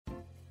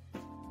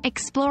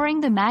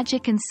Exploring the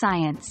magic in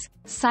science,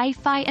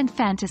 sci-fi and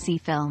fantasy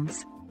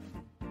films.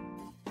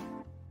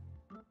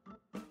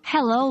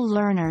 Hello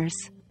learners!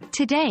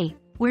 Today,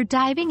 we're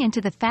diving into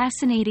the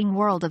fascinating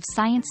world of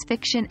science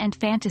fiction and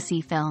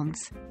fantasy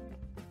films.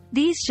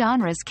 These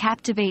genres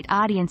captivate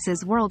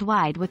audiences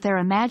worldwide with their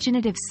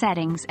imaginative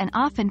settings and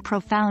often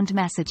profound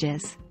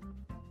messages.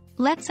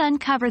 Let's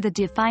uncover the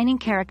defining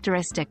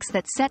characteristics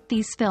that set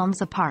these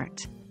films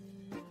apart.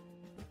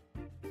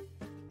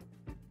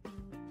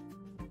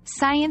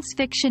 Science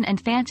fiction and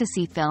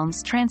fantasy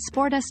films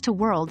transport us to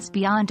worlds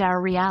beyond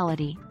our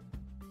reality.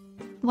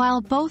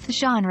 While both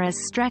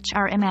genres stretch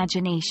our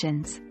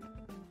imaginations,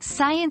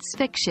 science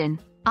fiction,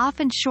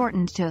 often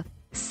shortened to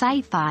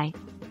sci-fi,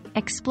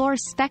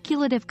 explores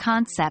speculative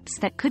concepts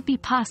that could be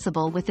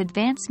possible with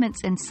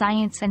advancements in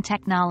science and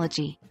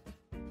technology.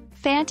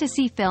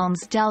 Fantasy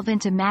films delve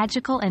into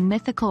magical and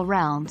mythical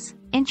realms,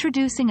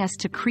 introducing us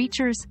to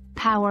creatures,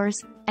 powers,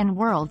 and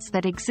worlds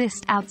that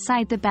exist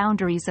outside the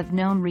boundaries of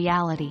known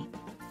reality.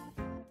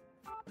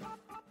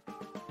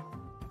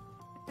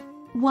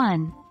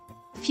 1.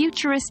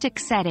 Futuristic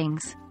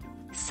settings.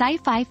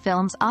 Sci-fi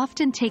films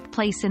often take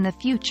place in the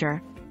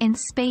future, in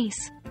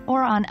space,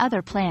 or on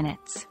other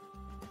planets.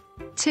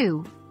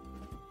 2.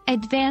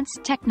 Advanced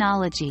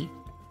technology.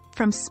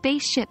 From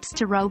spaceships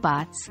to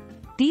robots,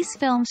 these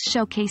films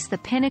showcase the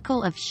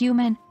pinnacle of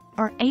human,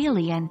 or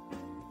alien,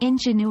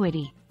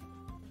 ingenuity.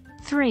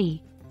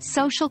 3.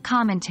 Social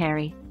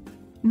commentary.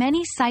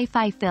 Many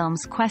sci-fi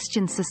films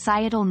question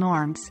societal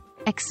norms,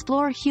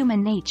 explore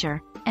human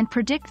nature, and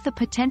predict the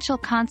potential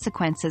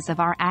consequences of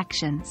our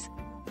actions.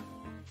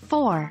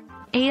 4.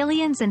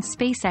 Aliens and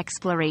space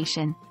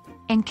exploration.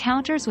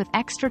 Encounters with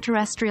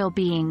extraterrestrial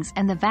beings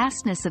and the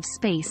vastness of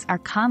space are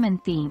common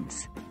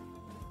themes.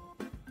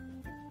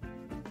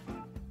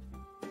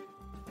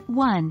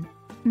 1.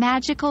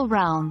 Magical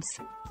realms.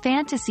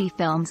 Fantasy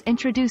films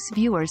introduce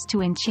viewers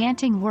to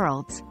enchanting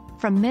worlds,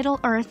 from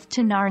Middle-earth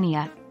to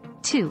Narnia.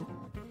 2.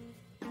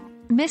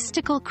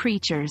 Mystical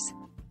creatures.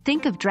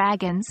 Think of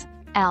dragons,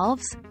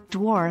 elves,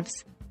 dwarves,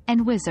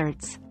 and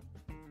wizards.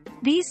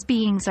 These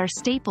beings are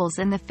staples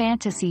in the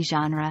fantasy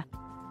genre.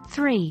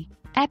 3.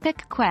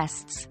 Epic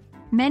quests.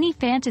 Many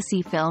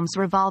fantasy films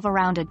revolve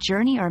around a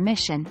journey or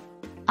mission,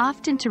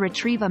 often to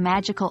retrieve a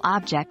magical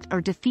object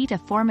or defeat a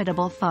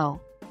formidable foe.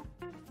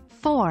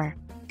 4.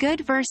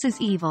 Good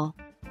versus evil.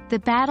 The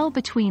battle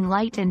between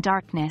light and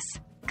darkness,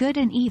 good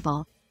and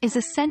evil, is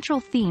a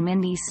central theme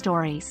in these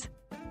stories.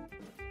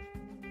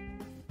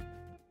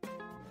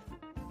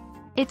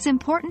 It's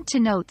important to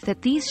note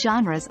that these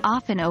genres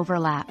often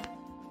overlap.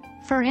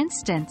 For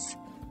instance,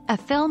 a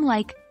film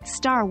like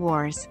Star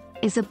Wars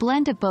is a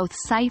blend of both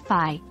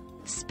sci-fi,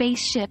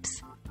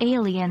 spaceships,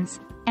 aliens,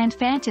 and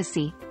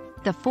fantasy,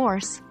 the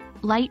Force,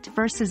 light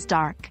versus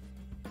dark.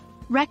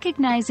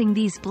 Recognizing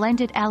these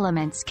blended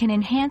elements can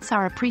enhance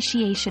our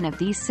appreciation of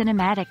these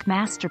cinematic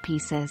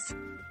masterpieces.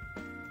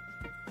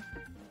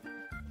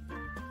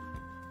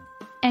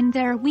 And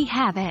there we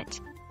have it.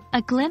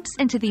 A glimpse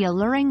into the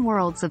alluring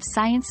worlds of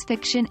science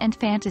fiction and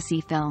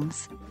fantasy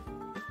films.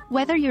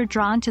 Whether you're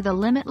drawn to the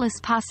limitless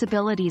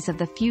possibilities of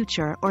the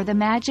future or the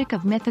magic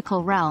of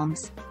mythical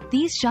realms,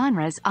 these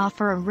genres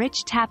offer a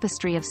rich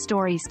tapestry of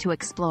stories to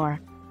explore.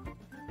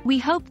 We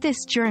hope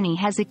this journey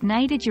has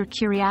ignited your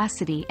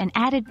curiosity and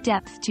added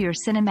depth to your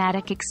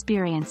cinematic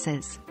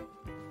experiences.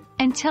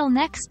 Until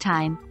next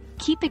time,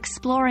 keep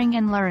exploring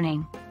and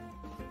learning.